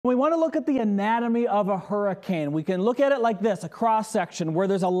We want to look at the anatomy of a hurricane. We can look at it like this, a cross-section where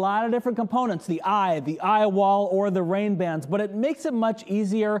there's a lot of different components, the eye wall, or the rain bands, but it makes it much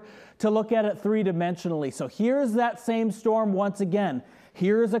easier to look at it three-dimensionally. So here's that same storm once again.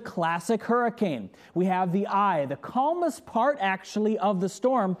 Here's a classic hurricane. We have the eye. The calmest part, actually, of the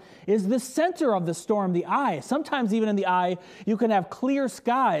storm is the center of the storm, the eye. Sometimes even in the eye, you can have clear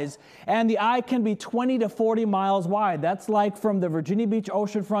skies, and the eye can be 20 to 40 miles wide. That's like from the Virginia Beach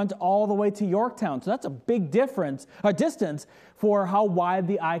oceanfront all the way to Yorktown. So that's a big difference, or distance, for how wide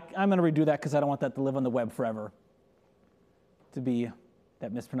the eye. I'm going to redo that because I don't want that to live on the web forever. To be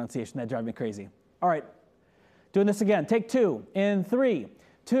that mispronunciation, that drives me crazy. All right. Doing this again. Take two. In 3,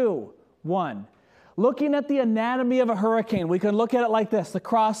 2, 1. Looking at the anatomy of a hurricane, we can look at it like this. The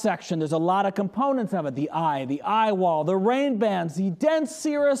cross-section, there's a lot of components of it. The eye wall, the rain bands, the dense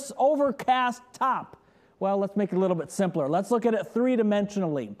cirrus overcast top. Well, let's make it a little bit simpler. Let's look at it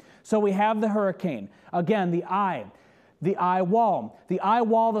three-dimensionally. So we have the hurricane. Again, the eye wall. The eye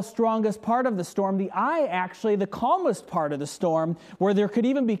wall, the strongest part of the storm. The eye, actually, the calmest part of the storm, where there could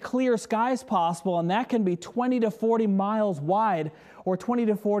even be clear skies possible, and that can be 20 to 40 miles wide or 20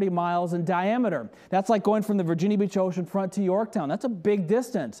 to 40 miles in diameter. That's like going from the Virginia Beach oceanfront to Yorktown. That's a big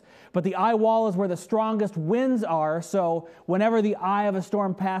distance. But the eye wall is where the strongest winds are, so whenever the eye of a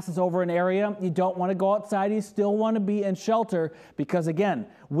storm passes over an area, you don't want to go outside. You still want to be in shelter because, again,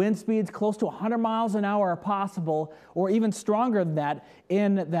 wind speeds close to 100 miles an hour are possible, or even stronger than that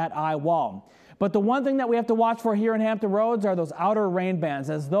in that eye wall. But the one thing that we have to watch for here in Hampton Roads are those outer rain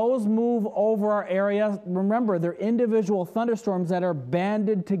bands. As those move over our area, remember, they're individual thunderstorms that are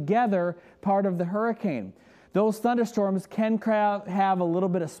banded together, part of the hurricane. Those thunderstorms can have a little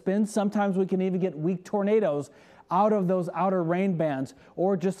bit of spin. Sometimes we can even get weak tornadoes out of those outer rain bands,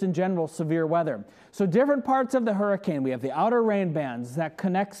 or just in general severe weather. So different parts of the hurricane. We have the outer rain bands that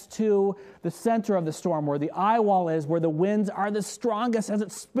connects to the center of the storm, where the eye wall is, where the winds are the strongest as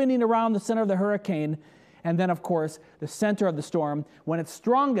it's spinning around the center of the hurricane. And then, of course, the center of the storm. When it's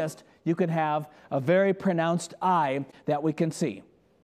strongest, you can have a very pronounced eye that we can see.